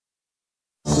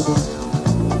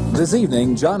This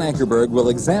evening, John Ankerberg will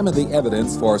examine the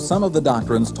evidence for some of the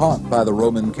doctrines taught by the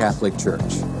Roman Catholic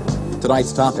Church.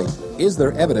 Tonight's topic, is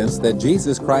there evidence that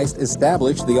Jesus Christ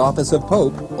established the office of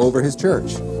Pope over his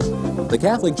church? The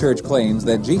Catholic Church claims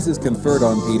that Jesus conferred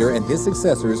on Peter and his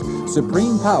successors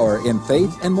supreme power in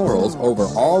faith and morals over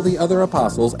all the other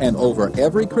apostles and over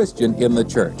every Christian in the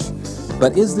church.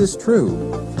 But is this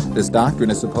true? This doctrine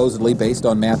is supposedly based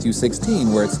on Matthew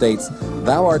 16, where it states,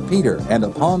 "Thou art Peter, and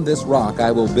upon this rock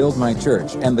I will build my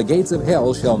church, and the gates of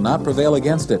hell shall not prevail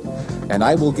against it. And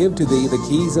I will give to thee the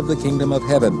keys of the kingdom of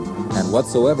heaven. And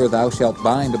whatsoever thou shalt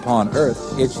bind upon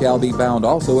earth, it shall be bound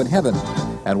also in heaven.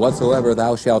 And whatsoever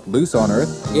thou shalt loose on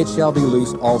earth, it shall be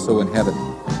loosed also in heaven."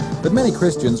 But many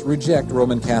Christians reject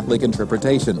Roman Catholic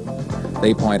interpretation.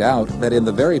 They point out that in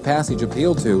the very passage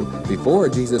appealed to, before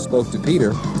Jesus spoke to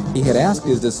Peter, he had asked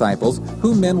his disciples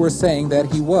who men were saying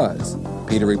that he was.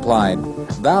 Peter replied,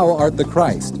 "Thou art the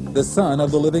Christ, the Son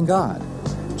of the living God."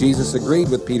 Jesus agreed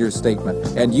with Peter's statement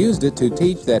and used it to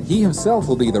teach that he himself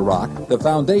will be the rock, the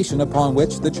foundation upon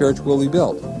which the church will be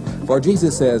built. For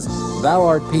Jesus says, "Thou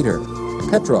art Peter,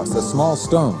 Petros, a small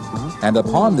stone, and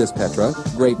upon this Petra,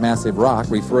 great massive rock,"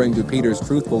 referring to Peter's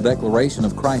truthful declaration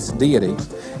of Christ's deity,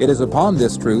 it is upon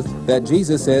this truth that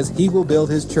Jesus says he will build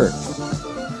his church.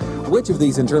 Which of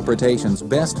these interpretations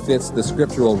best fits the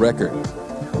scriptural record?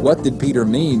 What did Peter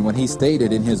mean when he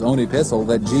stated in his own epistle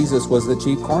that Jesus was the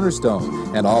chief cornerstone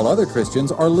and all other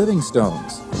Christians are living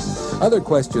stones? Other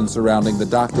questions surrounding the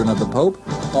doctrine of the Pope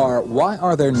are, why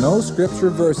are there no scripture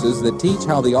verses that teach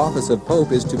how the office of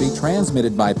Pope is to be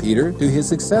transmitted by Peter to his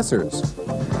successors?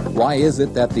 Why is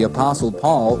it that the Apostle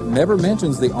Paul never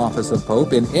mentions the office of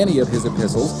Pope in any of his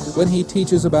epistles when he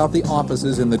teaches about the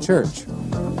offices in the church?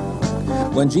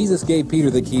 When Jesus gave Peter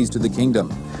the keys to the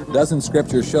kingdom, doesn't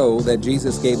Scripture show that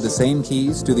Jesus gave the same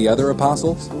keys to the other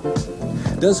apostles?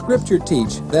 Does Scripture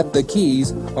teach that the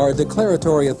keys are a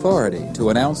declaratory authority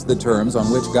to announce the terms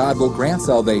on which God will grant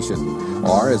salvation,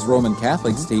 or, as Roman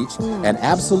Catholics teach, an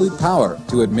absolute power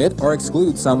to admit or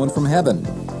exclude someone from heaven?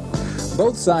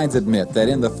 Both sides admit that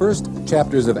in the first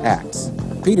chapters of Acts,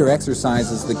 Peter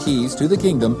exercises the keys to the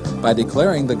kingdom by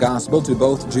declaring the gospel to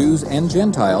both Jews and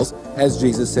Gentiles, as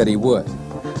Jesus said he would.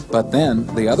 But then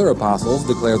the other apostles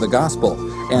declare the gospel,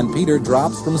 and Peter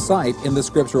drops from sight in the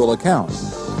scriptural account.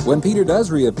 When Peter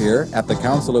does reappear at the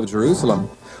Council of Jerusalem,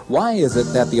 why is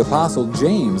it that the apostle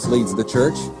James leads the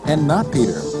church and not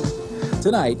Peter?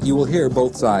 Tonight you will hear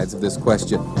both sides of this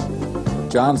question.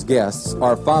 John's guests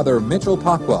are Father Mitch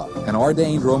Pacwa, an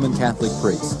ordained Roman Catholic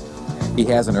priest. He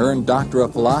has an earned Doctor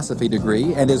of Philosophy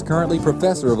degree and is currently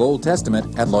professor of Old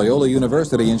Testament at Loyola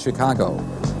University in Chicago.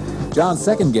 John's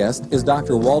second guest is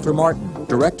Dr. Walter Martin,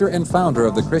 director and founder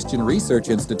of the Christian Research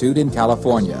Institute in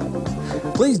California.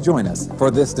 Please join us for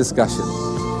this discussion.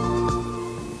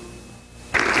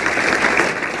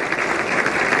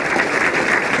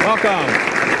 Welcome.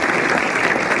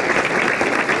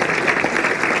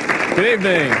 Good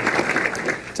evening.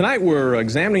 Tonight we're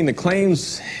examining the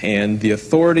claims and the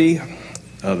authority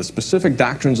of the specific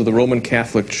doctrines of the Roman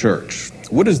Catholic Church.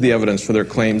 What is the evidence for their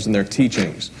claims and their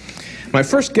teachings? My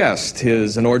first guest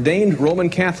is an ordained Roman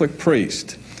Catholic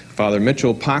priest, Father Mitch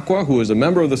Pacwa, who is a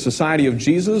member of the Society of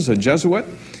Jesus, a Jesuit.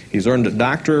 He's earned a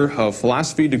Doctor of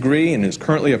Philosophy degree and is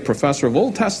currently a professor of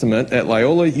Old Testament at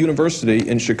Loyola University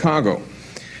in Chicago.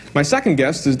 My second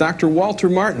guest is Dr. Walter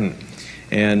Martin,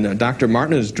 and Dr.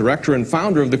 Martin is director and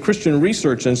founder of the Christian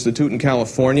Research Institute in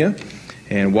California.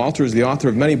 And Walter is the author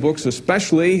of many books,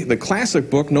 especially the classic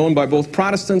book known by both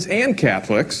Protestants and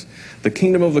Catholics, The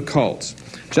Kingdom of the Cults.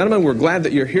 Gentlemen, we're glad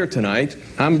that you're here tonight.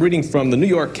 I'm reading from the New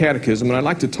York Catechism, and I'd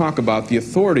like to talk about the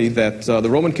authority that the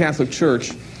Roman Catholic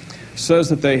Church says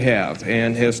that they have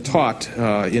and has taught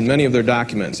in many of their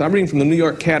documents. I'm reading from the New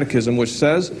York Catechism, which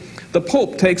says, "The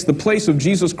Pope takes the place of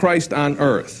Jesus Christ on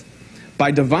earth.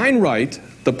 By divine right,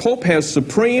 the Pope has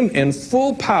supreme and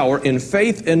full power in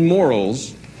faith and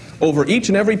morals over each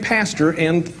and every pastor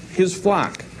and his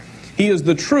flock. He is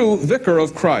the true vicar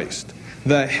of Christ,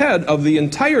 the head of the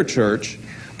entire church,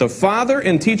 the father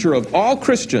and teacher of all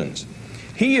Christians.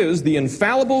 He is the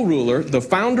infallible ruler, the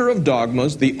founder of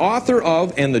dogmas, the author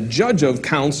of and the judge of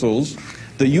councils,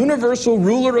 the universal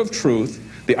ruler of truth,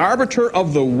 the arbiter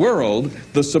of the world,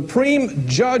 the supreme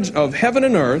judge of heaven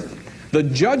and earth, the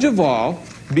judge of all,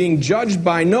 being judged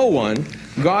by no one,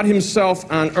 God himself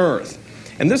on earth."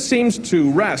 And this seems to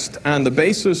rest on the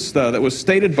basis that was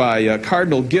stated by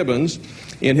Cardinal Gibbons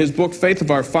in his book, Faith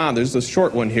of Our Fathers, the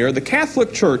short one here. The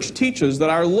Catholic Church teaches that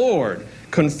our Lord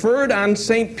conferred on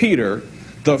St. Peter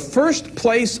the first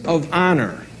place of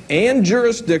honor and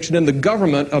jurisdiction in the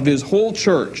government of his whole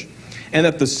church, and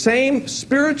that the same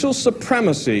spiritual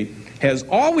supremacy has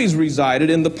always resided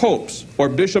in the popes, or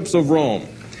bishops of Rome,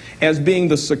 as being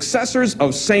the successors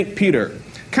of St. Peter.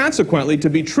 Consequently, to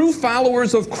be true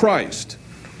followers of Christ,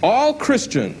 all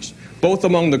Christians, both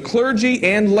among the clergy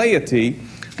and laity,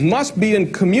 must be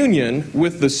in communion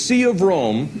with the See of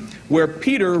Rome, where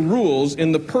Peter rules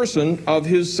in the person of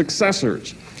his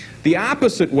successors. The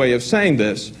opposite way of saying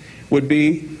this would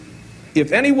be,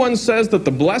 if anyone says that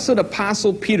the blessed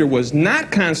apostle Peter was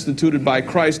not constituted by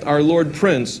Christ our Lord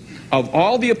Prince of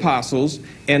all the apostles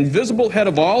and visible head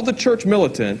of all the church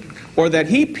militant, or that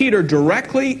he, Peter,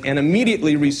 directly and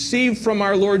immediately received from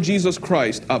our Lord Jesus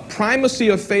Christ a primacy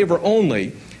of favor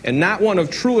only, and not one of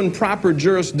true and proper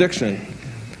jurisdiction,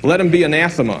 let him be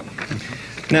anathema.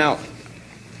 Now,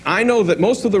 I know that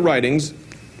most of the writings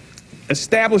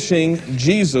establishing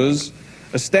Jesus,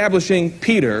 establishing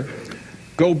Peter,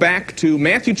 go back to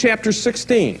Matthew chapter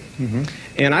 16.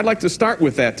 And I'd like to start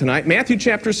with that tonight. Matthew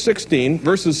chapter 16,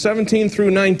 verses 17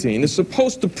 through 19, is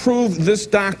supposed to prove this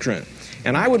doctrine.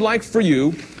 And I would like for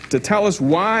you to tell us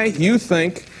why you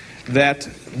think that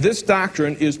this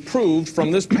doctrine is proved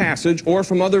from this passage or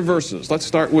from other verses. Let's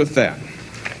start with that.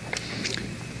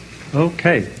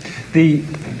 Okay. The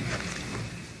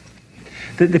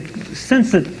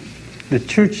sense that the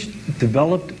church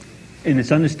developed in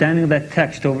its understanding of that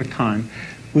text over time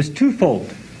was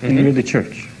twofold in the early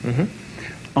church.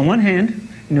 On one hand,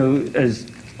 as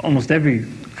almost every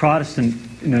Protestant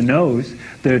knows,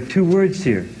 there are two words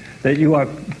here, that you are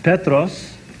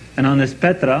Petros, and on this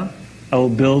Petra I will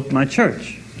build my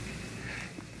church.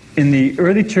 In the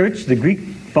early church, the Greek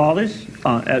fathers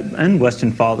and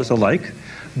Western fathers alike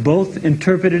both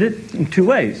interpreted it in two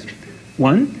ways.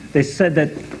 One, they said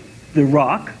that the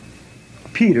rock,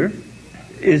 Peter,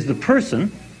 is the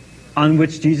person on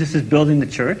which Jesus is building the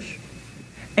church.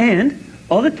 And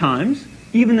other times,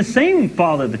 even the same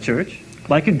father of the church,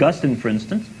 like Augustine, for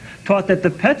instance, taught that the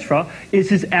Petra is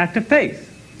his act of faith.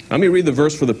 Let me read the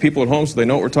verse for the people at home so they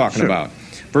know what we're talking about.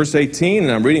 Verse 18,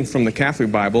 and I'm reading from the Catholic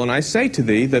Bible, and I say to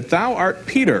thee that thou art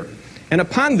Peter, and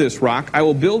upon this rock I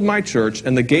will build my church,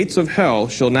 and the gates of hell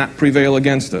shall not prevail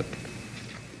against it.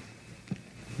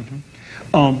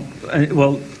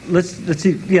 Well, let's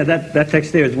see. Yeah, that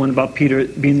text there is one about Peter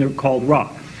being called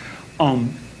rock.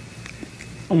 On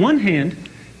one hand,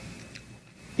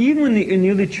 even in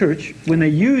the early church, when they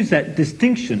use that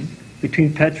distinction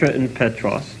between Petra and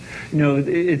Petros,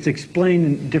 it's explained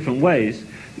in different ways.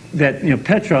 That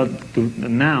Petra, the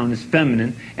noun, is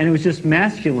feminine, and it was just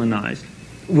masculinized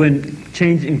when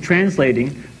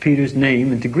translating Peter's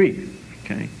name into Greek.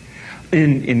 Okay,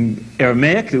 in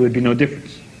Aramaic there would be no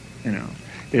difference.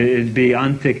 It'd be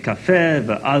ante kafeh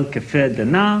ve'al kafeh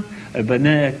dana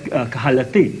b'nei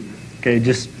kahalati. Okay,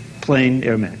 just plain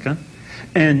Aramaic, huh?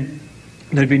 And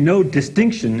there'd be no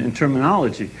distinction in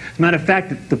terminology. As a matter of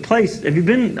fact, the place, I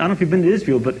don't know if you've been to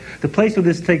Israel, but the place where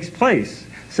this takes place,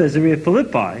 Caesarea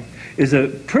Philippi, is a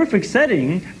perfect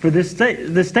setting for this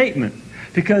statement.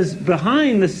 Because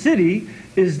behind the city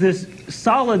is this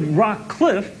solid rock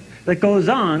cliff that goes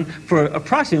on for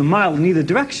approximately a mile in either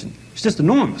direction. It's just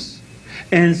enormous.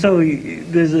 And so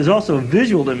there's also a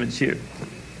visual image here.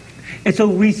 And so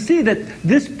we see that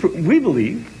we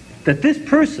believe that this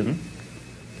person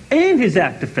and his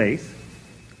act of faith,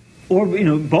 or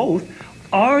both,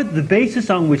 are the basis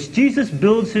on which Jesus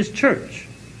builds his church.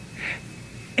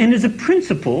 And is a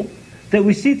principle that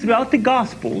we see throughout the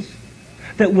Gospels,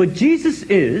 that what Jesus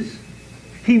is,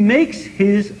 he makes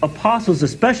his apostles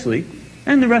especially,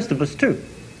 and the rest of us too.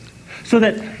 So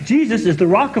that Jesus is the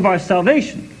rock of our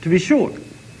salvation, to be sure.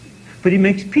 But he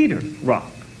makes Peter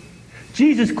rock.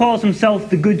 Jesus calls himself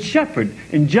the Good Shepherd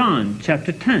in John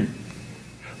chapter 10.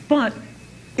 But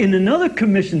in another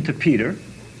commission to Peter,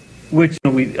 which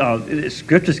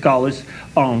scripture scholars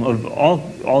of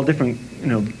all different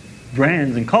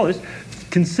brands and colors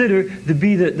consider to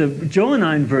be the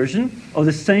Johannine version of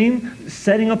the same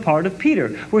setting apart of Peter,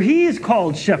 where he is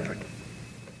called shepherd.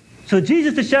 So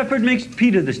Jesus the shepherd makes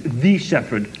Peter the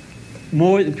shepherd,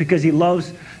 more because he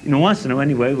loves, wants to know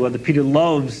anyway, whether Peter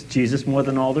loves Jesus more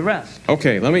than all the rest.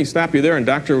 Okay, let me stop you there, and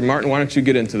Dr. Martin, why don't you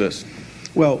get into this?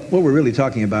 Well, what we're really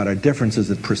talking about are differences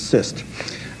that persist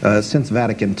since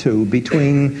Vatican II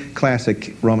between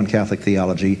classic Roman Catholic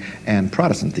theology and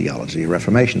Protestant theology,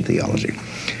 Reformation theology.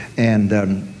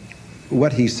 And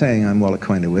what he's saying I'm well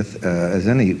acquainted with, as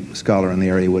any scholar in the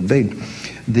area would be.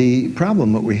 The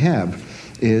problem that we have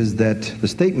is that the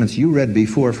statements you read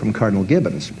before from Cardinal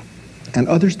Gibbons and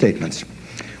other statements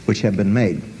which have been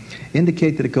made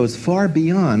indicate that it goes far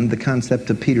beyond the concept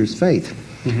of Peter's faith.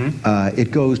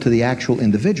 It goes to the actual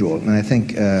individual. And I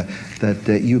think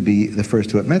that you'd be the first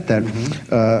to admit that.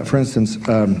 For instance,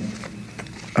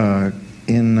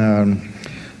 in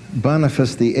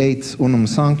Boniface VIII's Unum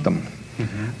Sanctum,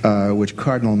 which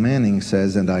Cardinal Manning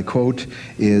says, and I quote,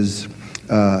 is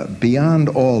beyond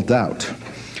all doubt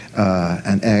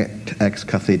an act ex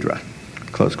cathedra,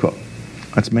 close quote.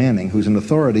 That's Manning, who's an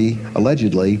authority,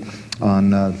 allegedly,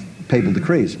 on papal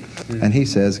decrees. And he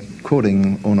says,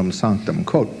 quoting Unum Sanctum,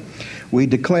 quote, "We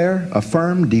declare,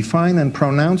 affirm, define, and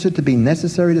pronounce it to be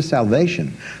necessary to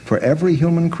salvation for every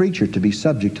human creature to be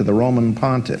subject to the Roman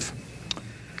pontiff."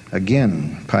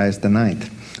 Again, Pius IX,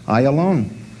 "I alone,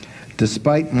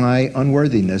 despite my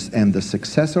unworthiness, am the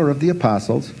successor of the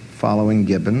apostles," following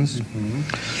Gibbons,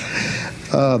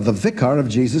 "the vicar of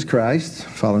Jesus Christ,"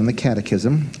 following the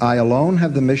Catechism. "I alone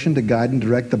have the mission to guide and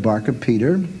direct the bark of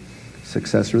Peter,"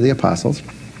 successor of the apostles.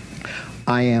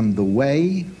 "I am the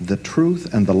way, the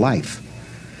truth, and the life.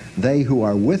 They who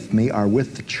are with me are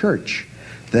with the church.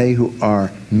 They who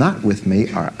are not with me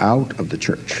are out of the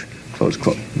church." Close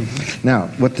quote. Now,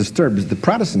 what disturbs the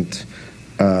Protestant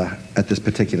at this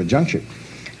particular juncture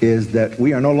is that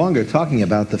we are no longer talking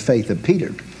about the faith of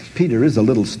Peter. Peter is a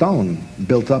little stone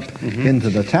built up into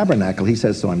the tabernacle. He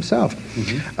says so himself.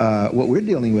 What we're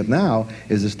dealing with now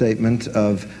is a statement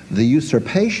of the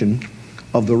usurpation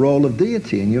of the role of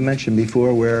deity. And you mentioned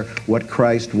before where what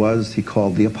Christ was, he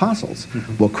called the apostles.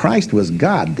 Well, Christ was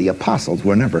God. The apostles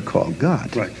were never called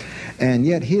God. Right. And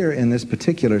yet here in this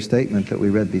particular statement that we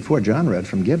read before, John read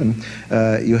from Gibbon,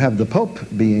 you have the Pope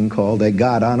being called a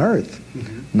God on earth.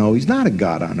 No, he's not a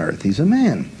God on earth. He's a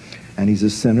man. And he's a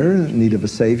sinner in need of a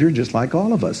Savior just like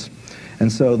all of us.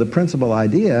 And so the principal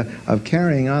idea of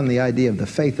carrying on the idea of the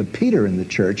faith of Peter in the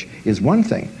church is one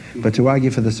thing. But to argue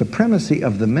for the supremacy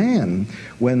of the man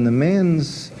when the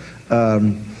man's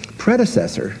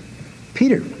predecessor,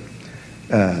 Peter,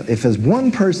 if there's one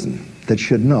person that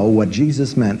should know what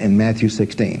Jesus meant in Matthew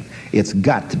 16, it's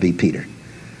got to be Peter.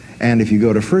 And if you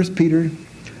go to 1 Peter,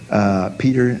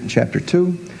 Peter chapter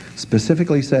 2,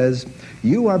 specifically says,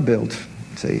 "You are built,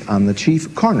 say, on the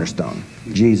chief cornerstone,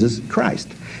 Jesus Christ."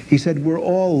 He said, we're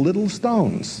all little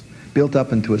stones built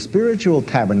up into a spiritual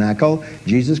tabernacle,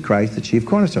 Jesus Christ, the chief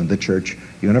cornerstone, the church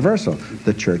universal,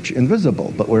 the church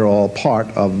invisible, but we're all part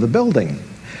of the building.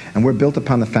 And we're built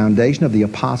upon the foundation of the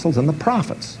apostles and the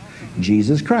prophets.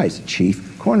 Jesus Christ,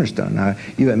 chief cornerstone. Now,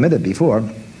 you admitted before,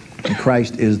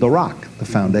 Christ is the rock, the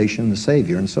foundation, the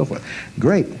Savior, and so forth.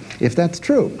 Great. If that's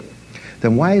true,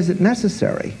 then why is it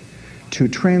necessary to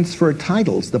transfer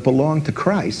titles that belong to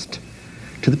Christ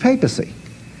to the papacy,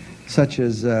 such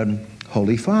as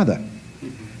Holy Father?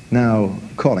 Now,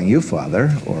 calling you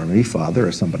Father, or me Father,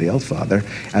 or somebody else Father,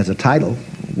 as a title,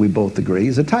 we both agree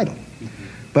is a title.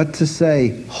 But to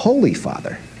say Holy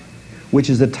Father, which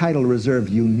is a title reserved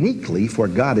uniquely for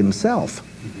God himself,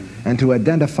 and to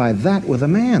identify that with a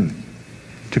man,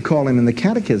 to call him in the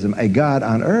Catechism a God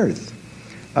on earth,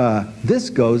 this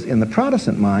goes in the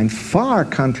Protestant mind far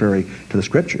contrary to the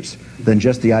Scriptures than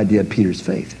just the idea of Peter's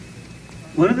faith.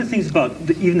 One of the things about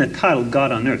even the title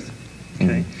God on earth,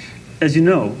 okay, as you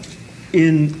know,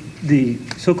 in the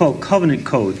so-called covenant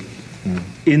code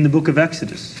in the book of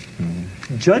Exodus,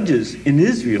 judges in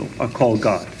Israel are called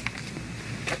God.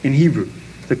 In Hebrew,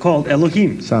 they're called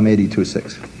Elohim. Psalm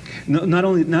 82:6. No, not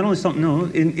only something. No,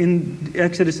 in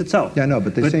Exodus itself. Yeah, no,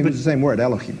 but the same word,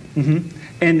 Elohim.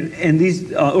 And these,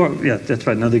 yeah, that's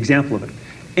right. Another example of it.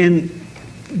 And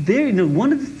there,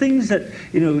 one of the things that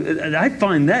I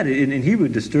find that in Hebrew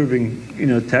disturbing,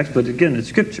 text, but again, it's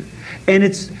scripture, and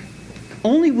it's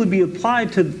only would be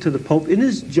applied to the Pope in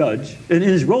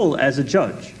his role as a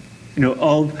judge,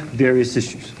 of various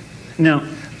issues. Now,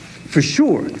 for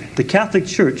sure, the Catholic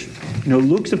Church,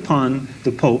 looks upon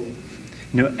the Pope,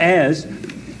 as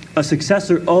a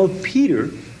successor of Peter,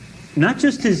 not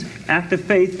just his act of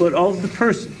faith, but of the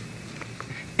person,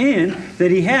 and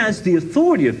that he has the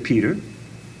authority of Peter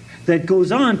that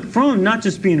goes on from not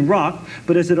just being rock,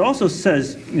 but as it also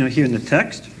says, here in the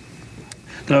text,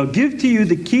 that I'll give to you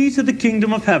the keys of the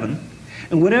kingdom of heaven,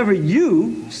 and whatever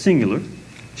you, singular,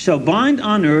 shall bind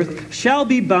on earth shall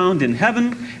be bound in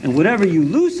heaven, and whatever you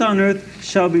loose on earth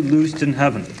shall be loosed in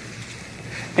heaven.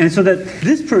 And so that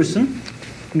this person,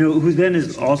 who then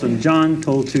is also in John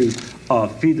told to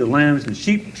feed the lambs and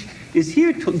sheep, is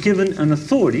here given an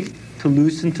authority to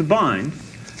loose and to bind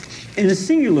in a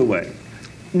singular way.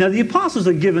 Now the apostles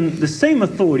are given the same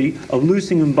authority of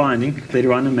loosing and binding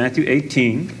later on in Matthew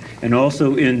 18 and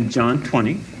also in John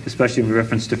 20, especially in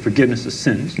reference to forgiveness of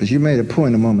sins. As you made a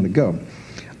point a moment ago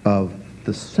of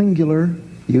the singular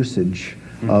usage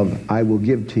of I will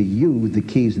give to you the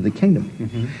keys of the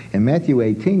kingdom. In Matthew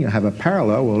 18, you have a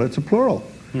parallel, well, it's a plural,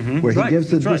 where he gives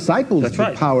the disciples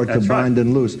the power to bind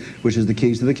and loose, which is the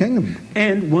keys to the kingdom.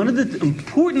 And one of the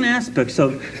important aspects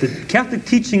of the Catholic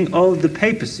teaching of the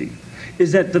papacy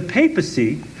is that the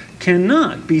papacy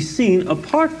cannot be seen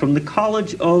apart from the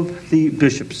college of the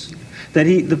bishops. That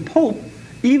the Pope,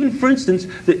 even for instance,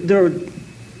 there are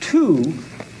two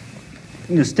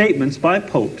statements by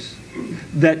popes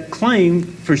that claim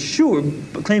for sure,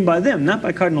 claimed by them, not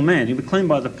by Cardinal Manning, but claimed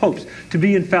by the popes, to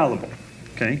be infallible.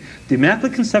 Okay? The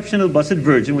Immaculate Conception of the Blessed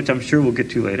Virgin, which I'm sure we'll get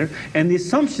to later, and the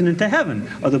Assumption into Heaven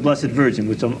of the Blessed Virgin,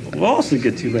 which we'll also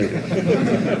get to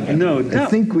later. No doubt. I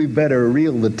think we better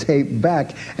reel the tape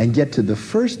back and get to the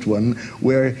first one,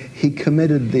 where he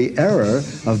committed the error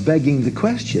of begging the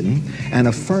question and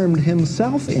affirmed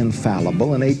himself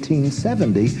infallible in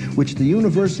 1870, which the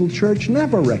Universal Church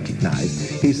never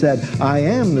recognized. He said, I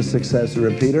am the successor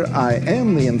of Peter, I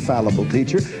am the infallible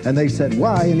teacher, and they said,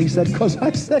 why? And he said, because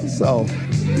I say so.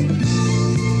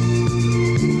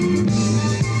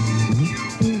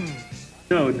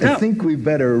 No doubt. I think we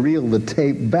better reel the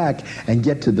tape back and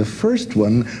get to the first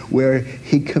one, where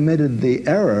he committed the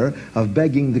error of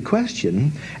begging the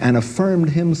question and affirmed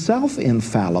himself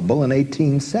infallible in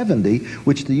 1870,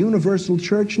 which the Universal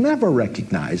Church never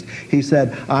recognized. He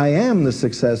said, I am the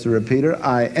successor of Peter,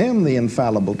 I am the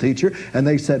infallible teacher, and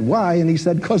they said, why? And he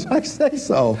said, because I say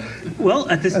so. Well,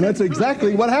 at the same and that's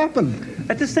exactly what happened.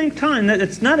 At the same time,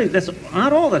 that's not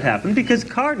all that happened, because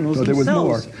cardinals themselves, there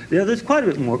was more. Yeah, there's quite a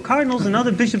bit more. Cardinals and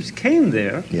other bishops came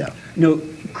there, yeah,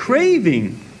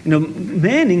 craving,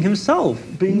 Manning himself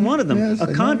being one of them, yes,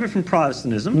 a convert from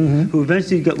Protestantism, who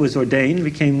eventually was ordained,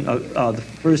 became the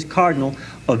first cardinal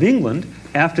of England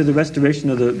after the restoration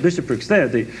of the bishoprics there.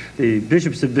 The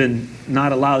bishops have been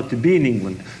not allowed to be in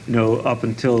England, up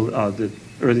until the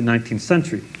early 19th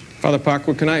century. Father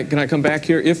Pacwa, can I come back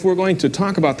here? If we're going to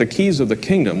talk about the keys of the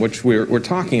kingdom, which we're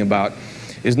talking about,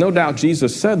 is no doubt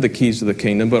Jesus said the keys to the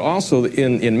kingdom, but also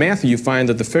in Matthew you find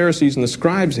that the Pharisees and the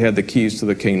scribes had the keys to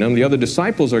the kingdom. The other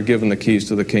disciples are given the keys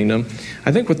to the kingdom.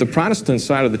 I think what the Protestant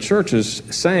side of the church is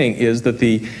saying is that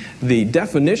the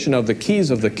definition of the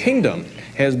keys of the kingdom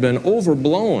has been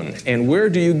overblown. And where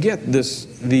do you get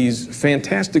these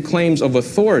fantastic claims of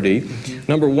authority?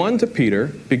 Number one, to Peter,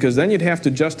 because then you'd have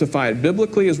to justify it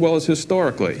biblically as well as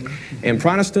historically. And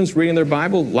Protestants reading their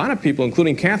Bible, a lot of people,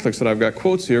 including Catholics that I've got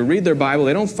quotes here, read their Bible,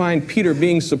 they don't find Peter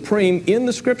being supreme in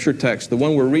the scripture text, the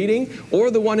one we're reading, or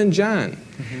the one in John.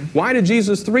 Why did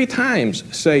Jesus 3 times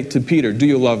say to Peter, do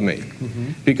you love me?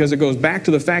 Because it goes back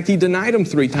to the fact he denied him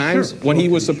 3 times when he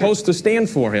was supposed to stand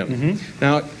for him.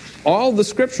 Now, all the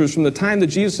scriptures from the time that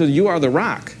Jesus said, you are the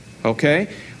rock, okay?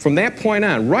 From that point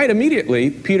on, right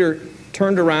immediately, Peter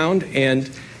turned around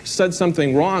and said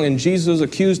something wrong, and Jesus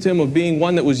accused him of being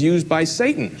one that was used by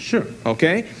Satan. Sure.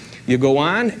 Okay? You go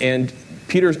on, and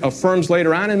Peter affirms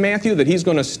later on in Matthew that he's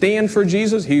going to stand for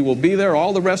Jesus. He will be there.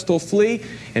 All the rest will flee.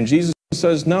 And Jesus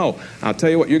says, no, I'll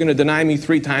tell you what, you're going to deny me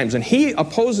 3 times. And he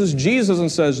opposes Jesus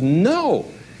and says, no.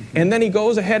 And then he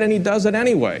goes ahead and he does it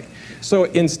anyway. So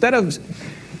instead of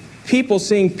people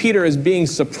seeing Peter as being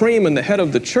supreme and the head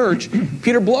of the church,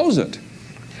 Peter blows it.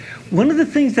 One of the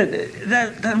things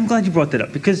that I'm glad you brought that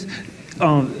up, because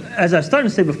as I was starting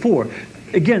to say before,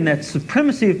 again, that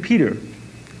supremacy of Peter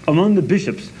among the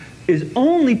bishops is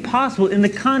only possible in the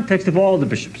context of all the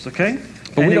bishops, okay?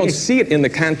 But we don't see it in the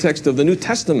context of the New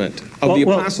Testament, of the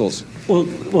apostles. Well,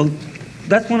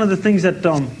 that's one of the things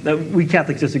that we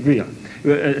Catholics disagree on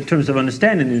in terms of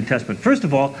understanding the New Testament. First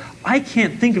of all, I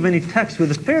can't think of any text where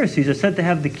the Pharisees are said to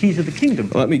have the keys of the kingdom.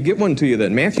 Well, let me give one to you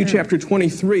then. Matthew chapter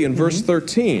 23 and verse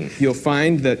 13. You'll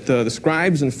find that the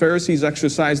scribes and Pharisees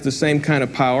exercised the same kind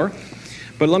of power.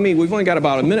 But we've only got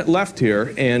about a minute left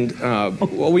here, and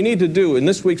what we need to do in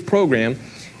this week's program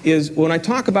is, when I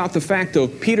talk about the fact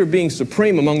of Peter being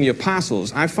supreme among the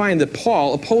apostles, I find that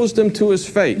Paul opposed him to his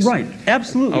face. Right,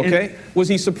 absolutely. Okay? Was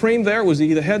he supreme there? Was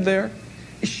he the head there?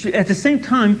 At the same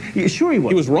time, sure he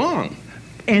was. He was wrong.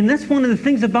 And that's one of the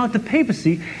things about the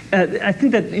papacy. I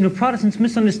think that Protestants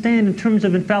misunderstand in terms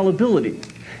of infallibility.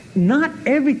 Not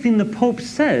everything the Pope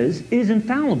says is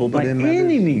infallible by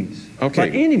any means. Okay.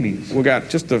 By any means. We've got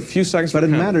just a few seconds. But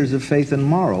in matters of faith and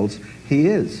morals, he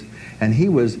is. And he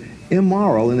was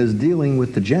immoral in his dealing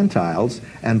with the Gentiles,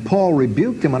 and Paul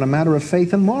rebuked him on a matter of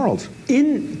faith and morals.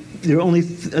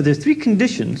 There's 3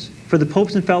 conditions for the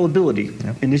Pope's infallibility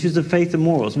in issues of faith and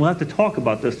morals. And we'll have to talk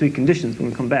about those 3 conditions when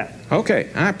we come back. Okay,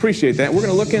 I appreciate that. We're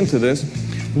going to look into this.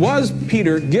 Was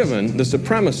Peter given the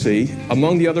supremacy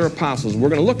among the other apostles? We're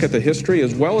going to look at the history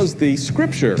as well as the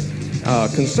scripture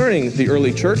concerning the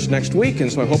early church next week,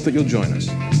 and so I hope that you'll join us.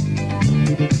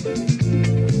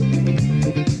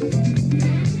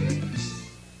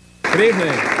 Good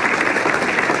evening.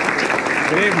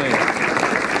 Good evening.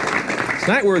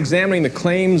 Tonight we're examining the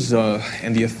claims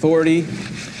and the authority,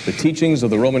 the teachings of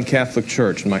the Roman Catholic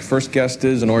Church. And my first guest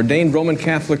is an ordained Roman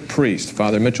Catholic priest,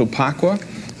 Father Mitch,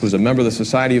 who's a member of the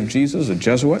Society of Jesus, a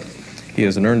Jesuit. He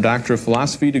has an earned Doctor of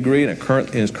Philosophy degree and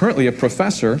is currently a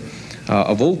professor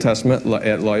of Old Testament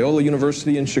at Loyola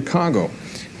University in Chicago.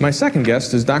 My second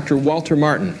guest is Dr. Walter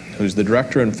Martin, who's the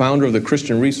director and founder of the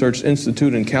Christian Research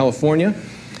Institute in California.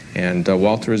 And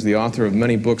Walter is the author of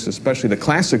many books, especially the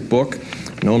classic book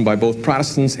known by both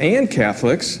Protestants and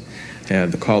Catholics,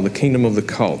 called The Kingdom of the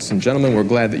Cults. And gentlemen, we're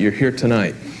glad that you're here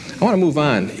tonight. I want to move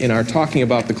on in our talking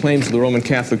about the claims of the Roman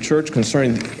Catholic Church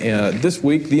concerning this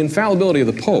week the infallibility of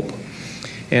the Pope.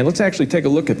 And let's actually take a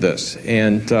look at this.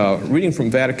 And reading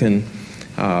from Vatican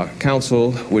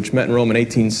Council, which met in Rome in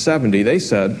 1870, they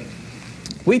said,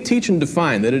 "We teach and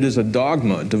define that it is a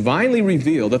dogma divinely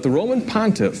revealed that the Roman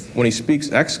Pontiff, when he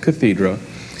speaks ex cathedra,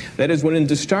 that is, when in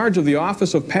discharge of the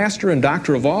office of pastor and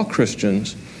doctor of all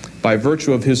Christians, by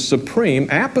virtue of his supreme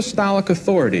apostolic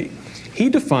authority, he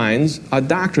defines a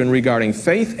doctrine regarding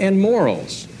faith and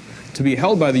morals to be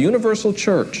held by the universal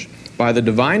church, by the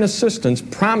divine assistance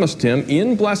promised him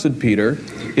in Blessed Peter,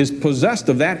 is possessed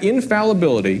of that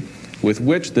infallibility with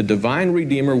which the divine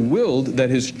Redeemer willed that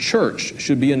his church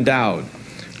should be endowed,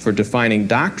 for defining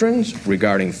doctrines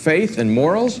regarding faith and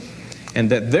morals, and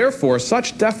that therefore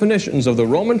such definitions of the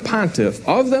Roman Pontiff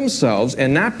of themselves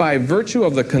and not by virtue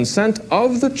of the consent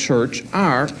of the church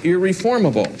are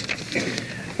irreformable."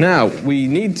 Now, we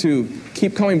need to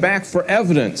keep coming back for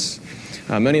evidence.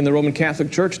 Many in the Roman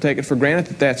Catholic Church take it for granted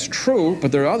that that's true,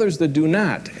 but there are others that do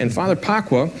not. And Father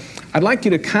Pacwa, I'd like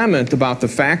you to comment about the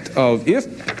fact of if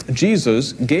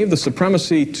Jesus gave the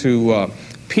supremacy to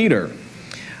Peter,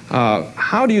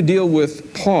 how do you deal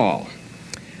with Paul?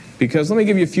 Because let me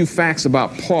give you a few facts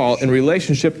about Paul in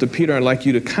relationship to Peter. I'd like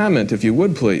you to comment, if you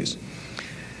would, please.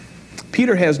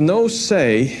 Peter has no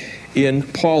say in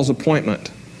Paul's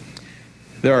appointment.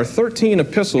 There are 13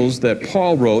 epistles that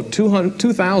Paul wrote,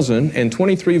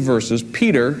 2,023 verses.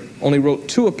 Peter only wrote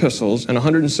 2 epistles and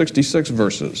 166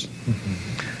 verses.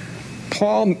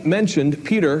 Paul mentioned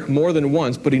Peter more than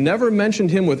once, but he never mentioned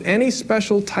him with any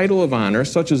special title of honor,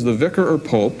 such as the vicar or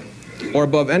pope, or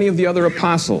above any of the other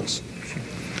apostles.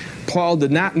 Paul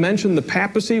did not mention the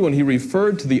papacy when he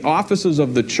referred to the offices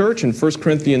of the church in 1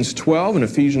 Corinthians 12 and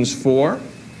Ephesians 4.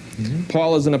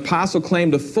 Paul as an apostle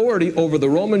claimed authority over the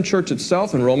Roman church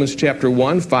itself in Romans chapter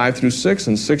 1, 5 through 6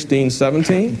 and 16,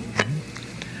 17.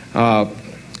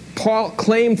 Paul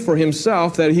claimed for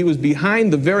himself that he was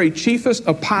behind the very chiefest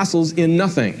apostles in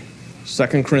nothing,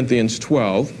 2 Corinthians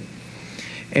 12.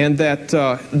 And that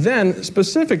then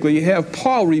specifically you have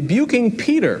Paul rebuking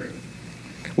Peter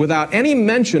without any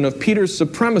mention of Peter's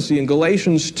supremacy in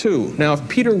Galatians 2. Now, if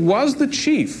Peter was the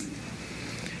chief,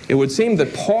 it would seem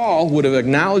that Paul would have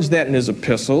acknowledged that in his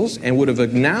epistles and would have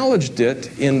acknowledged it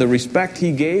in the respect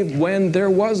he gave when there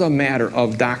was a matter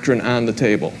of doctrine on the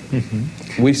table.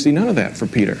 We see none of that for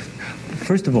Peter.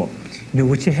 First of all,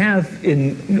 what you have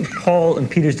in Paul and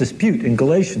Peter's dispute in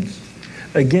Galatians,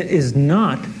 again, is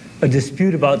not a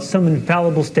dispute about some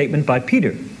infallible statement by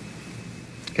Peter.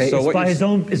 Okay, so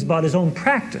it's about his own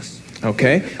practice.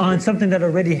 Okay. On something that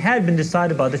already had been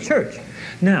decided by the church.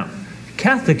 Now,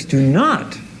 Catholics do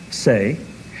not say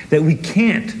that we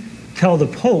can't tell the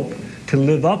Pope to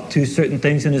live up to certain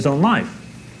things in his own life.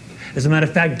 As a matter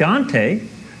of fact, Dante,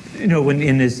 when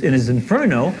in his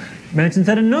Inferno, mentions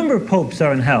that a number of popes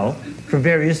are in hell for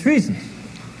various reasons.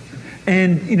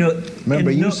 And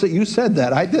remember, you said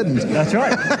that. I didn't. That's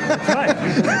right. That's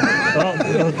right.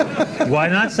 Well, why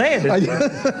not say it?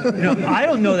 I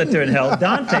don't know that they're in hell.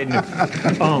 Dante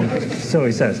knew. So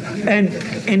he says. And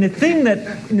the thing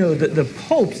that the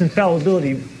Pope's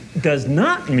infallibility does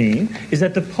not mean is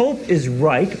that the Pope is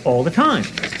right all the time.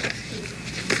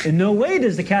 In no way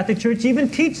does the Catholic Church even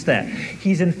teach that.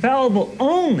 He's infallible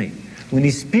only when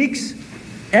he speaks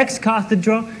ex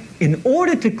cathedra. In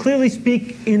order to clearly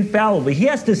speak infallibly, he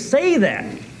has to say that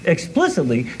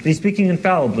explicitly, that he's speaking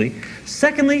infallibly.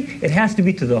 Secondly, it has to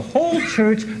be to the whole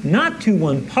church, not to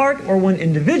one part or one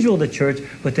individual of the church,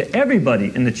 but to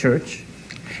everybody in the church.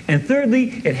 And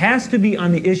thirdly, it has to be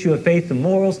on the issue of faith and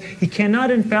morals. He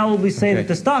cannot infallibly say that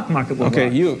the stock market will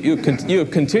rise. You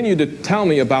continue to tell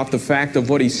me about the fact of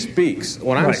what he speaks.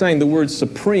 When I'm saying the word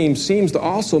supreme seems to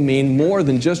also mean more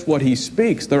than just what he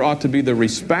speaks. There ought to be the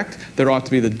respect, there ought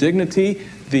to be the dignity,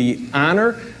 the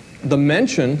honor, the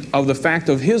mention of the fact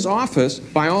of his office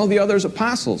by all the other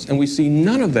apostles. And we see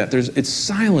none of that. It's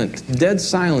silent, dead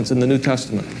silence in the New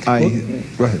Testament. Go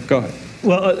ahead. Go ahead.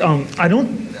 Well, I don't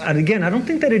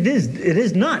think that it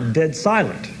is not dead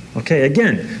silent. Okay,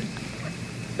 again,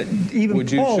 even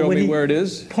would you Paul, show me where it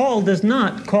is? Paul does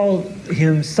not call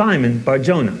him Simon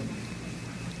Bar-Jonah,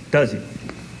 does he?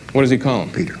 What does he call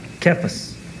him? Peter.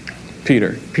 Cephas.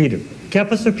 Peter. Peter.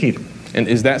 Cephas or Peter. And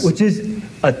is that... Which is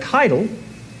a title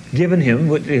given him,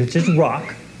 which is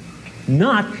rock,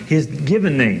 not his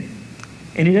given name.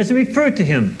 And he doesn't refer to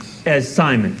him as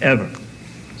Simon ever,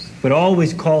 but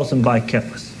always calls him by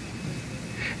Cephas.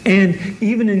 And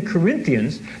even in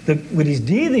Corinthians, what he's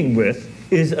dealing with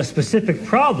is a specific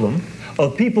problem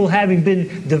of people having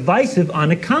been divisive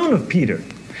on account of Peter.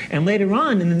 And later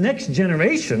on, in the next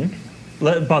generation,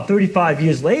 about 35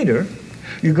 years later,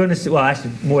 you're going to see, well,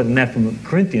 actually more than that from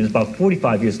Corinthians, about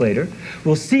 45 years later,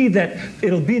 we'll see that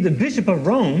it'll be the Bishop of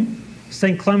Rome,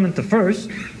 St. Clement I,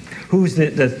 who's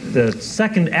the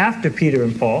second after Peter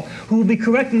and Paul, who will be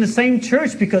correcting the same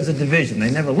church because of division.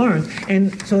 They never learned.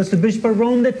 And so it's the Bishop of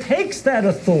Rome that takes that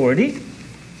authority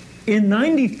in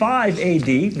 95 AD,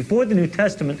 before the New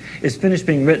Testament is finished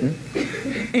being written.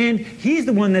 And he's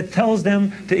the one that tells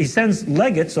them, he sends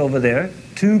legates over there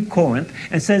to Corinth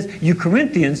and says, you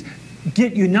Corinthians,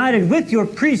 get united with your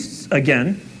priests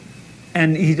again.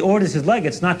 And he orders his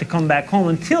legates not to come back home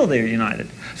until they're united.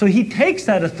 So he takes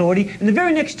that authority in the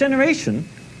very next generation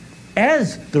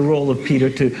as the role of Peter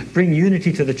to bring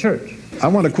unity to the church. I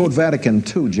want to quote Vatican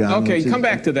II, John. Okay, come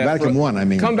back to that. Vatican I, I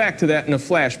mean. Come back to that in a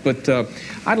flash, but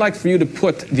I'd like for you to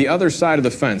put the other side of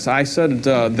the fence. I said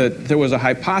that there was a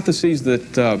hypothesis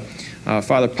that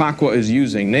Father Pacwa is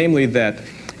using, namely that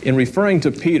in referring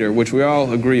to Peter, which we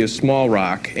all agree is small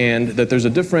rock, and that there's a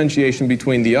differentiation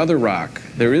between the other rock,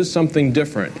 there is something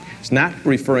different. It's not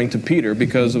referring to Peter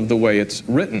because of the way it's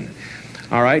written.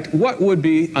 All right, what would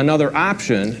be another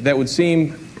option that would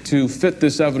seem to fit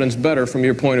this evidence better from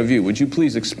your point of view? Would you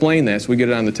please explain that so we get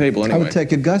it on the table anyway? I would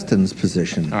take Augustine's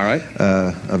position, all right,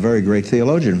 a very great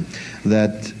theologian,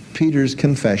 that Peter's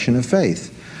confession of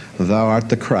faith, thou art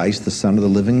the Christ, the Son of the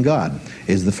living God,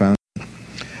 is the foundation.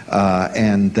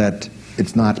 And that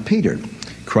it's not Peter.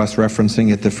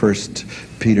 Cross-referencing it to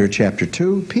 1 Peter chapter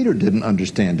 2, Peter didn't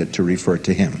understand it to refer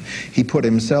to him. He put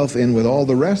himself in with all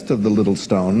the rest of the little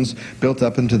stones built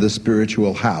up into the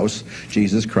spiritual house,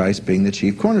 Jesus Christ being the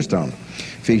chief cornerstone.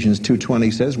 Ephesians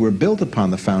 2:20 says, we're built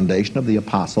upon the foundation of the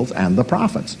apostles and the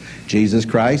prophets. Jesus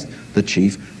Christ, the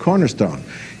chief cornerstone.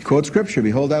 Quote scripture,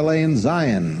 behold, I lay in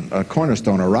Zion a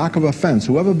cornerstone, a rock of offense.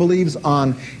 Whoever believes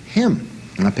on him,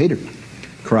 not Peter,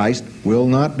 Christ will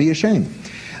not be ashamed.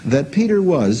 That Peter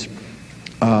was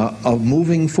a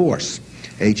moving force,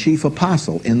 a chief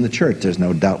apostle in the church. There's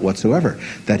no doubt whatsoever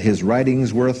that his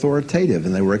writings were authoritative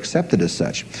and they were accepted as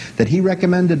such. That he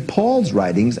recommended Paul's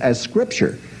writings as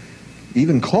scripture,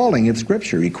 even calling it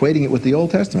scripture, equating it with the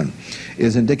Old Testament,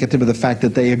 is indicative of the fact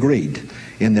that they agreed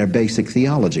in their basic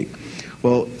theology.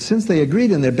 Well, since they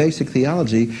agreed in their basic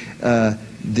theology,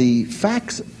 the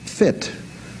facts fit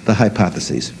the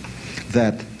hypotheses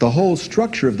that the whole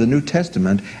structure of the New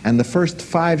Testament and the first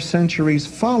 5 centuries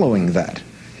following that,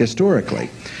 historically,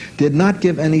 did not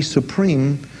give any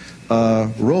supreme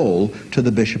role to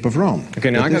the Bishop of Rome. Okay,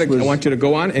 now I want you to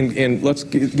go on and let's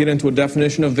get into a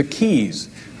definition of the keys.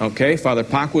 Okay, Father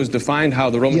Pacwa has defined how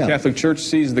the Roman Catholic Church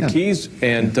sees the keys,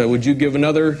 and would you give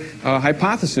another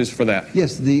hypothesis for that?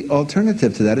 Yes, the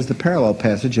alternative to that is the parallel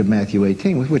passage of Matthew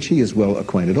 18, with which he is well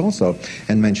acquainted also,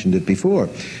 and mentioned it before,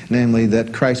 namely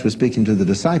that Christ was speaking to the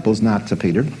disciples, not to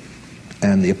Peter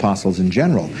and the apostles in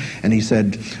general. And he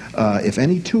said, if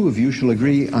any two of you shall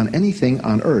agree on anything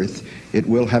on earth, it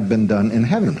will have been done in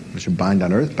heaven. Which are bind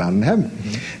on earth, bound in heaven.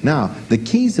 Mm-hmm. Now, the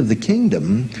keys of the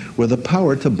kingdom were the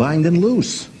power to bind and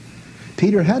loose.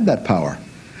 Peter had that power.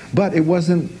 But it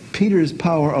wasn't Peter's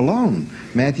power alone.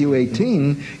 Matthew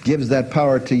 18 gives that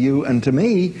power to you and to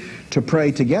me to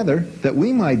pray together that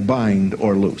we might bind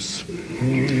or loose.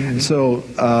 Mm-hmm. So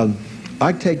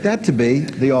I take that to be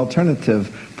the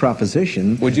alternative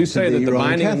proposition. Would you say that the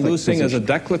binding and loosing is a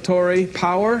declaratory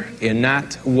power and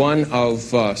not one of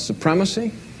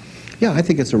supremacy? Yeah, I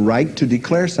think it's a right to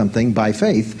declare something by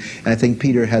faith, and I think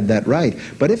Peter had that right.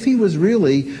 But if he was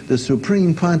really the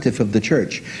supreme pontiff of the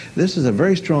church, this is a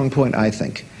very strong point, I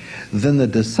think, then the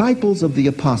disciples of the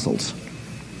apostles,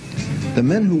 the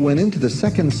men who went into the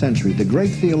 2nd century, the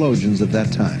great theologians of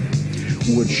that time,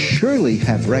 would surely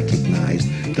have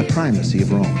recognized the primacy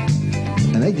of Rome.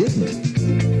 And they didn't.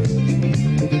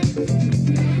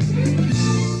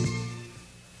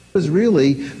 Was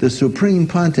really the supreme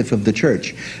pontiff of the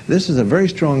church. This is a very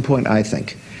strong point, I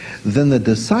think. Then the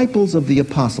disciples of the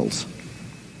apostles,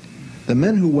 the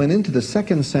men who went into the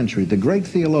 2nd century, the great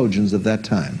theologians of that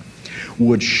time,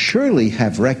 would surely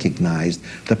have recognized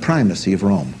the primacy of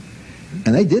Rome.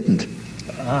 And they didn't.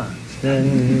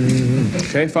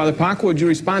 Okay, Father Pacwa, would you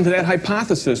respond to that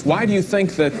hypothesis? Why do you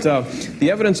think that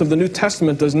the evidence of the New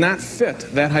Testament does not fit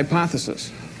that hypothesis?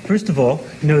 First of all,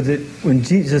 you know that when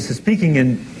Jesus is speaking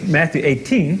in Matthew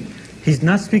 18, he's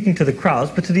not speaking to the crowds,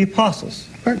 but to the apostles.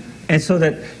 Right. And so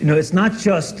that, you know, it's not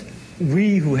just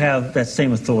we who have that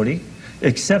same authority,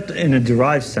 except in a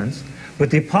derived sense, but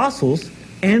the apostles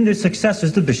and their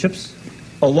successors, the bishops,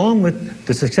 along with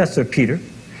the successor Peter,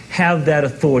 have that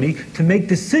authority to make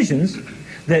decisions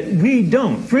that we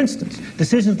don't. For instance,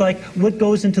 decisions like what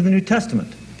goes into the New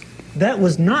Testament. That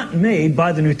was not made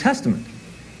by the New Testament.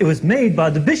 It was made by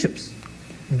the bishops.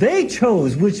 They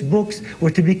chose which books were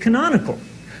to be canonical.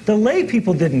 The lay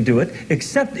people didn't do it,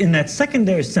 except in that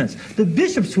secondary sense. The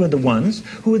bishops were the ones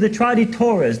who were the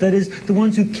traditores, that is, the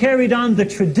ones who carried on the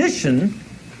tradition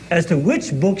as to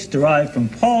which books derived from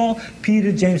Paul,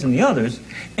 Peter, James, and the others.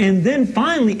 And then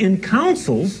finally, in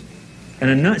councils,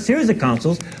 and a series of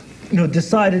councils, you know,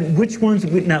 decided which ones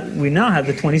we now have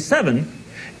the 27.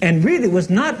 And really, it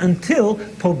was not until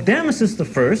Pope Damasus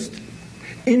I,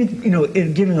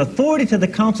 in giving authority to the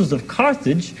councils of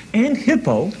Carthage and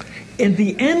Hippo, at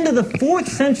the end of the 4th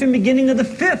century, beginning of the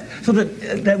 5th, so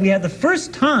that we had the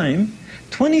first time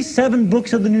 27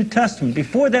 books of the New Testament.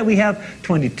 Before that, we have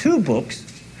 22 books,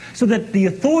 so that the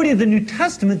authority of the New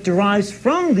Testament derives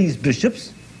from these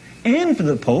bishops and from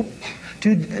the Pope,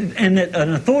 and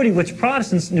an authority which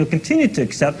Protestants continue to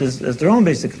accept as their own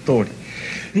basic authority.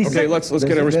 Okay, let's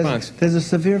get a response. There's a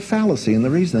severe fallacy in the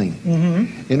reasoning.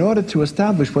 In order to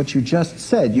establish what you just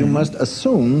said, you must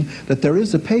assume that there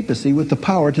is a papacy with the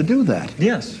power to do that.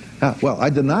 Yes. Well, I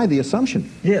deny the assumption.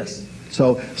 Yes.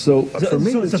 So for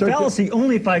me, it's a fallacy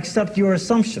only if I accept your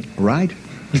assumption. Right.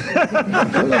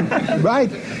 Right.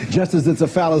 Just as it's a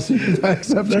fallacy if I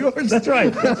accept yours. That's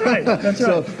right. That's right. That's right.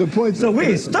 So the point. So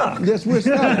we're stuck. Yes, we're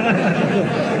stuck.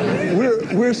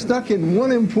 we're stuck in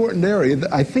one important area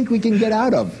that I think we can get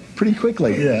out of pretty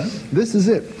quickly. Yeah. This is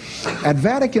it. At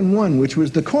Vatican I, which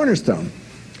was the cornerstone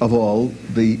of all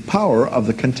the power of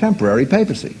the contemporary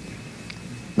papacy.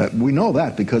 We know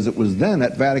that because it was then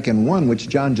at Vatican I, which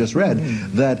John just read,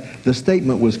 that the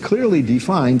statement was clearly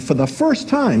defined for the first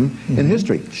time in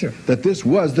history. Sure. That this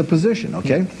was the position,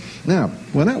 okay? Now,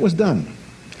 when that was done,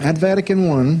 at Vatican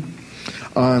I,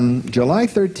 on July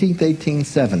 13th,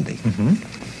 1870,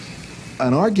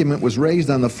 an argument was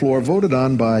raised on the floor, voted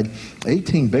on by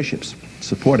 18 bishops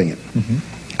supporting it.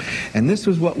 And this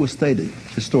was what was stated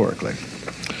historically,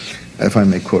 if I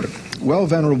may quote it. Well,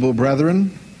 venerable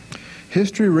brethren,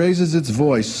 history raises its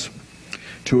voice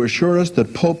to assure us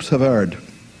that popes have erred.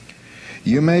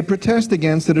 You may protest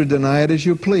against it or deny it as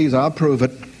you please. I'll prove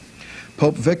it.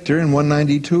 Pope Victor in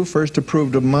 192 first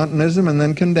approved of Montanism and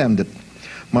then condemned it.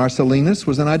 Marcellinus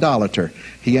was an idolater.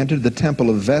 He entered the temple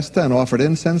of Vesta and offered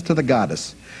incense to the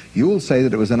goddess. You will say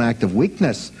that it was an act of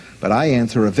weakness, but I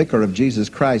answer a vicar of Jesus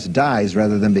Christ dies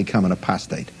rather than become an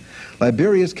apostate.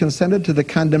 Liberius consented to the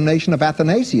condemnation of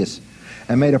Athanasius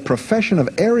and made a profession of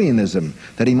Arianism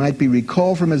that he might be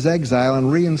recalled from his exile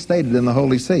and reinstated in the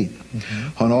Holy See.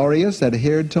 Honorius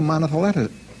adhered to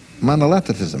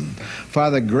monolithicism.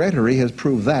 Father Gregory has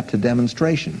proved that to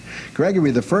demonstration.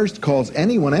 Gregory I calls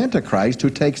anyone Antichrist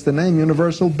who takes the name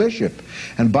universal bishop,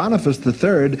 and Boniface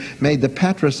III made the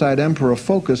patricide emperor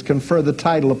Phocas confer the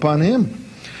title upon him.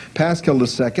 Paschal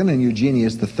II and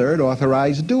Eugenius III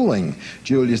authorized dueling.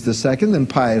 Julius II and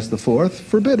Pius IV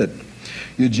forbid it.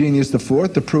 Eugenius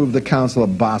IV approved the Council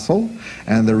of Basel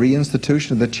and the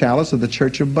reinstitution of the chalice of the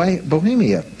Church of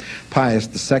Bohemia.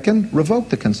 Pius II revoked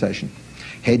the concession.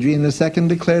 Hadrian II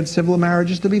declared civil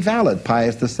marriages to be valid.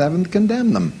 Pius VII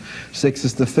condemned them.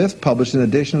 Sixtus V published an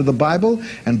edition of the Bible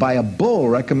and by a bull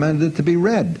recommended it to be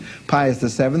read. Pius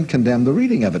VII condemned the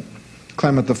reading of it.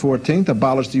 Clement XIV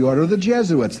abolished the order of the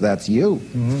Jesuits. That's you.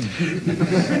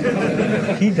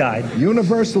 He died.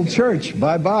 Universal Church,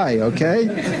 bye-bye,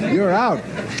 okay? You're out.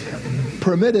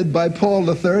 Permitted by Paul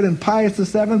III and Pius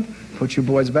VII. Put you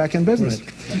boys back in business.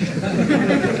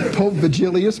 Right. Pope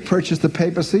Vigilius purchased the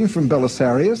papacy from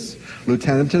Belisarius,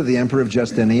 lieutenant to the Emperor of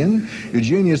Justinian.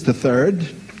 Eugenius III,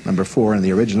 number 4 in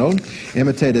the original,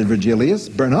 imitated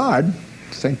Vigilius. Bernard,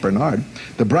 St. Bernard,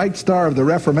 the bright star of the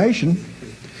Reformation,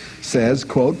 says,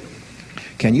 quote,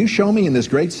 "Can you show me in this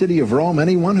great city of Rome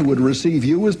anyone who would receive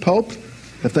you as Pope?"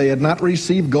 if they had not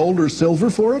received gold or silver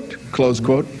for it, close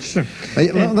quote. Sure.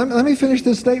 Let me finish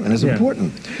this statement. It's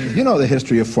important. You know the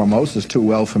history of Formosus too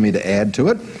well for me to add to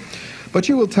it, but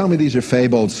you will tell me these are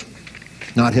fables,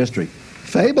 not history.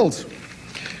 Fables.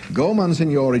 Go,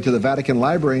 Monsignori, to the Vatican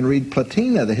Library and read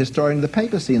Platina, the historian of the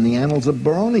Papacy, and the Annals of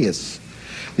Baronius.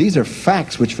 These are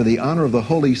facts which, for the honor of the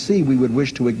Holy See, we would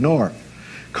wish to ignore.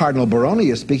 Cardinal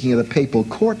Baronius, speaking of the papal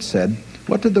court, said,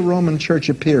 "What did the Roman Church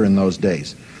appear in those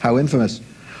days? How infamous!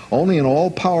 Only an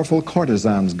all-powerful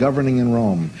courtesans governing in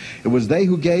Rome. It was they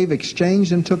who gave,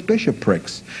 exchanged, and took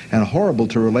bishoprics, and horrible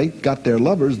to relate, got their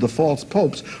lovers, the false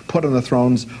popes, put on the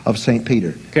thrones of St.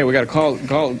 Peter." Okay, we got to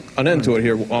call an end to it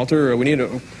here, Walter. We need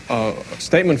a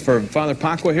statement for Father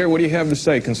Pacwa here. What do you have to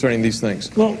say concerning these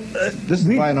things? Well, This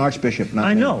is by an archbishop, not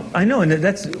I me. know,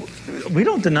 and we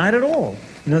don't deny it at all.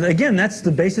 You know, again, that's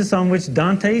the basis on which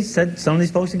Dante said some of these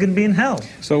folks are going to be in hell.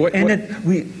 So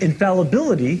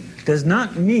infallibility does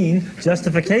not mean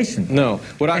justification. No.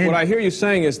 What I hear you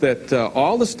saying is that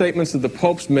all the statements that the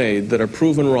popes made that are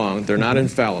proven wrong, they're not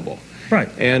infallible. Right.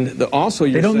 And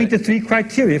they don't meet the three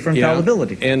criteria for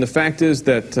infallibility. Yeah, and the fact is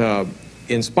that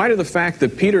in spite of the fact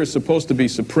that Peter is supposed to be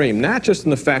supreme, not just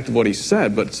in the fact of what he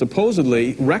said, but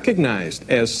supposedly recognized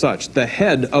as such, the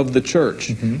head of the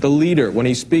church, the leader. When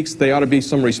he speaks, there ought to be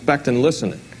some respect and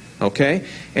listening. Okay?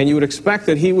 And you would expect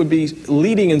that he would be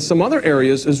leading in some other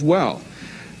areas as well.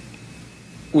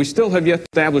 We still have yet to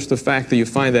establish the fact that you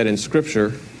find that in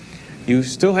Scripture. You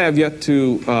still have yet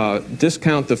to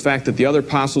discount the fact that the other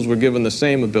apostles were given the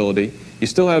same ability. You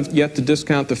still have yet to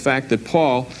discount the fact that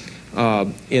Paul,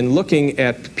 in looking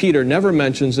at Peter, never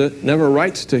mentions it, never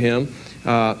writes to him,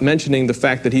 mentioning the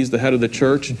fact that he's the head of the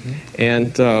church,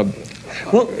 and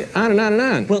well, on and on and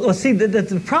on. Well, see,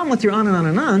 the problem with your on and on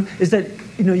and on is that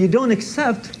you don't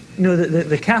accept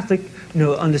the Catholic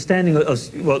understanding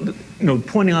of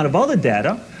pointing out of other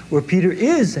data where Peter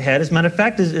is head. As a matter of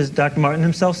fact, as Dr. Martin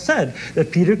himself said,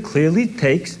 that Peter clearly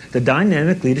takes the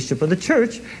dynamic leadership of the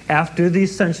church after the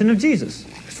ascension of Jesus.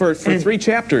 For 3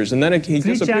 chapters, and then he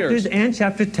disappears. 3 chapters and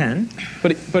chapter 10.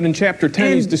 But in chapter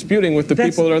 10, he's disputing with the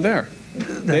people that are there.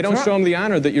 They don't show him the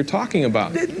honor that you're talking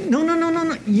about.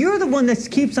 No. You're the one that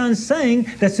keeps on saying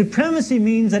that supremacy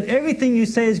means that everything you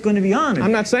say is going to be honored.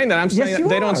 I'm not saying that. I'm saying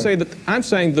they don't say that. I'm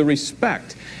saying the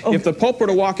respect. Oh. If the Pope were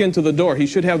to walk into the door, he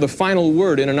should have the final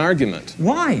word in an argument.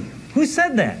 Why? Who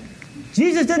said that?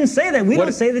 Jesus didn't say that. We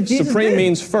don't say that Jesus supreme did.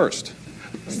 Means first.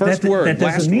 First word, that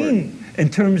last doesn't mean, word. In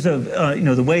terms of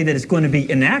the way that it's going to be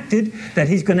enacted, that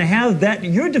he's going to have that.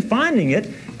 You're defining it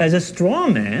as a straw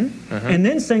man, and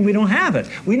then saying we don't have it.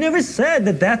 We never said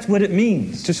that that's what it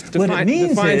means. Just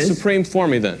define supreme for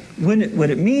me then. What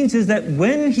it means is that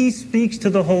when he speaks to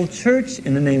the whole church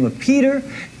in the name of Peter,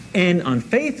 and on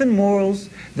faith and morals,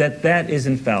 that is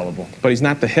infallible. But he's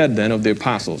not the head then of the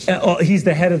apostles. He's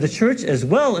the head of the church as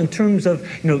well, in terms of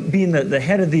being the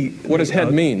head of the. What does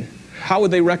head mean? How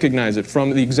would they recognize it from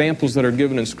the examples that are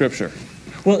given in Scripture?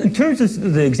 Well, in terms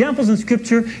of the examples in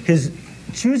Scripture, his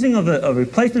choosing of a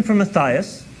replacement for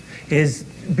Matthias, his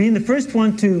being the first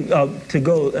one to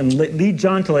go and lead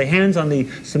John to lay hands on the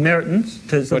Samaritans.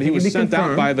 But he was sent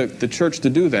out by the church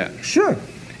to do that. Sure.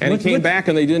 And he came back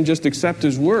and they didn't just accept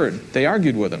his word. They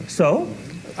argued with him. So?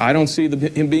 I don't see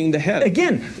him being the head.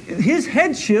 Again, his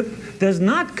headship does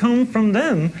not come from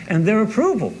them and their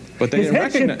approval. But they his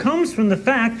headship comes from the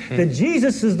fact that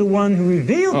Jesus is the one who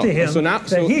revealed to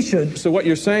him he should. So what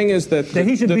you're saying is that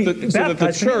he should be baptized. So that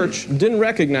the church didn't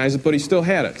recognize it, but he still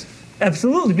had it.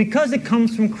 Absolutely, because it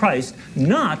comes from Christ,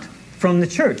 not from the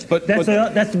church.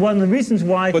 That's one of the reasons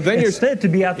why it's said to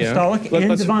be apostolic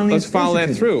and divinely instituted. Let's follow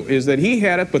that through, is that he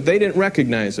had it, but they didn't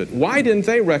recognize it. Why didn't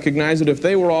they recognize it if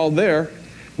they were all there?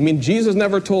 I mean, Jesus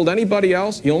never told anybody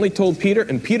else. He only told Peter,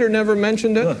 and Peter never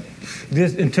mentioned it. Look,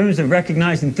 in terms of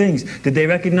recognizing things, did they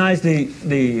recognize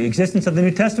the existence of the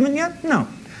New Testament yet? No.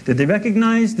 Did they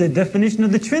recognize the definition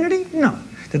of the Trinity? No.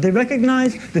 Did they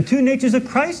recognize the 2 natures of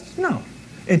Christ? No.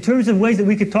 In terms of ways that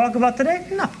we could talk about today?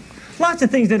 No. Lots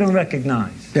of things they don't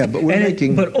recognize. Yeah, but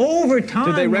but over time,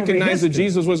 did they recognize that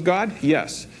Jesus was God?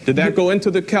 Yes. Did that go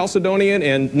into the Chalcedonian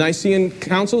and Nicene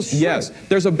councils? Sure. Yes.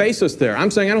 There's a basis there.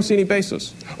 I'm saying I don't see any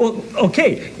basis. Well,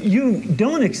 okay, you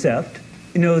don't accept,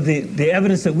 the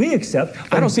evidence that we accept.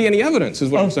 I don't see any evidence, is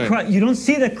what I'm saying. You don't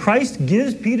see that Christ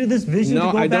gives Peter this vision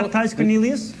to go baptize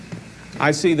Cornelius?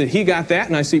 I see that he got that,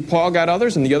 and I see Paul got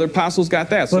others, and the other apostles got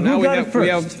that. So now who got it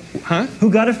first? Who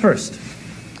got it first?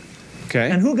 Okay.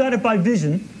 And who got it by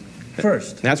vision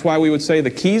first? That's why we would say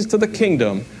the keys to the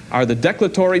kingdom are the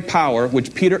declaratory power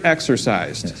which Peter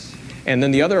exercised. Yes. And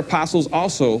then the other apostles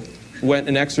also went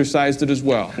and exercised it as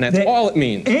well. And that's all it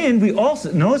means. And we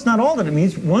also, no, it's not all that it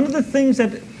means. One of the things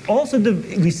that also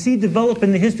we see develop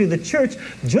in the history of the church,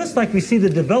 just like we see the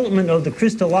development of the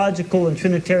Christological and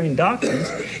Trinitarian doctrines,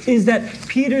 is that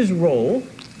Peter's role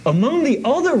among the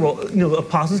other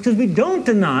apostles, because we don't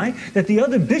deny that the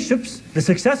other bishops, the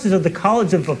successors of the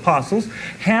College of Apostles,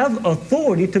 have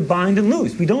authority to bind and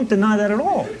loose. We don't deny that at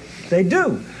all. They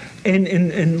do.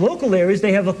 In local areas,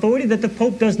 they have authority that the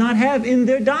Pope does not have in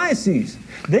their diocese.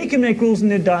 They can make rules in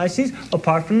their diocese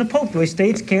apart from the Pope, the way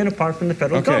states can apart from the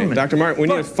federal government. Dr. Martin, we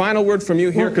need a final word from you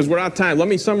here because we're out of time. Let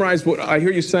me summarize what I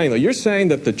hear you saying, though. You're saying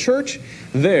that the church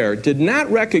there did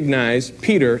not recognize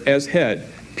Peter as head.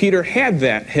 Peter had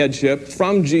that headship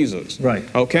from Jesus. Right.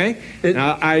 Okay?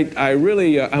 Now, I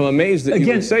really, I'm amazed that you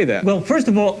would say that. Well, first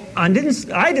of all, I didn't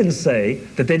say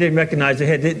that they didn't recognize the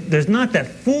head. There's not that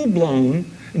full-blown,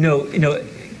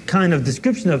 kind of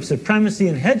description of supremacy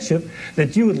and headship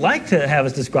that you would like to have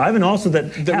us describe, and also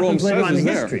that happens later on in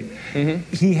history.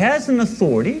 Mm-hmm. He has an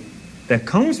authority that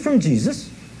comes from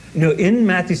Jesus, in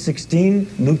Matthew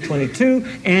 16, Luke 22,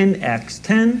 and Acts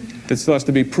 10. It still has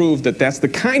to be proved that that's the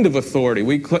kind of authority.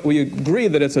 We agree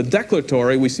that it's a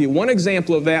declaratory. We see one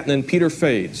example of that, and then Peter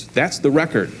fades. That's the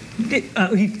record.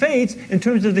 He fades in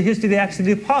terms of the history of the Acts of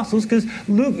the Apostles, because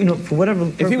Luke, for whatever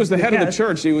purpose, if he was the head of the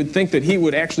church, you would think that he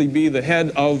would actually be the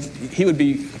head of, he would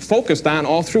be focused on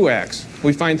all through Acts.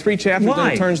 We find 3 chapters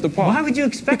and it turns to Paul. Why would you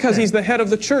expect Because he's the head of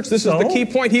the church. This is the key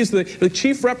point. He's the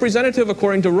chief representative,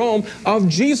 according to Rome, of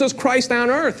Jesus Christ on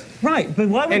earth. Right, but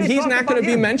why would And he's not going to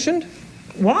be mentioned?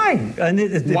 Why?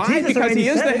 Why? Because he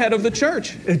is the head of the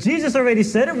church. If Jesus already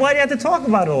said it, why do you have to talk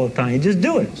about it all the time? You just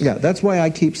do it. Yeah, that's why I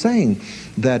keep saying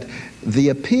that the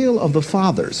appeal of the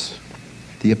fathers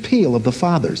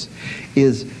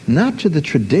is not to the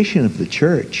tradition of the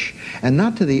church and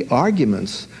not to the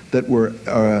arguments that were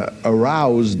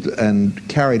aroused and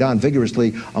carried on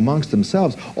vigorously amongst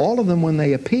themselves. All of them, when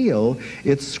they appeal,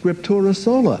 it's scriptura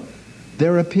sola.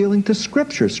 They're appealing to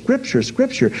Scripture, Scripture,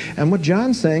 Scripture. And what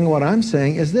John's saying, what I'm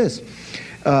saying is this.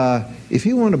 If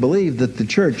you want to believe that the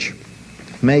church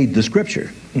made the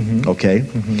Scripture,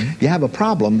 you have a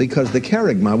problem, because the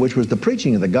kerygma, which was the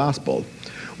preaching of the gospel,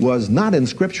 was not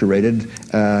inscripturated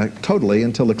totally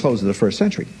until the close of the first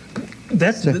century.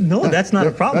 That's not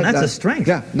a problem. That's a strength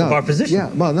of our position. Yeah,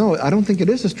 well, no, I don't think it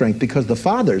is a strength, because the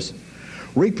fathers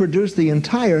reproduced the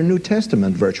entire New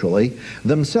Testament virtually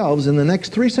themselves in the next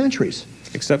 3 centuries.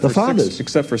 Except for the fathers.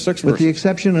 Except for 6 verses. With the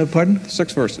exception of, pardon?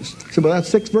 6 verses. So, well, that's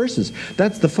 6 verses.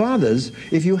 That's the fathers.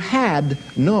 If you had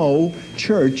no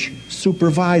church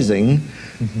supervising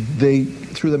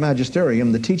through the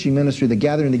magisterium, the teaching ministry, the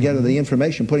gathering together, the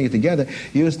information, putting it together,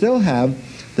 you still have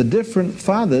the different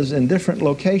fathers in different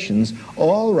locations,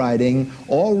 all writing,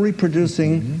 all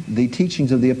reproducing the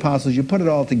teachings of the apostles. You put it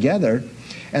all together,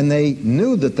 and they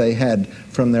knew that they had,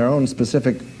 from their own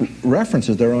specific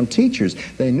references, their own teachers,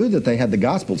 they knew that they had the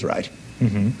Gospels right.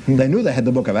 They knew they had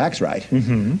the book of Acts right.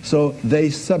 So they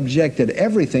subjected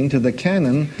everything to the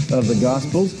canon of the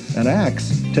Gospels and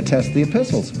Acts to test the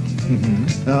epistles.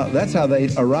 Now, that's how they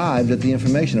arrived at the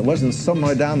information. It wasn't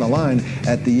somewhere down the line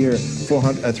at the year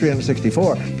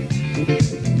 364.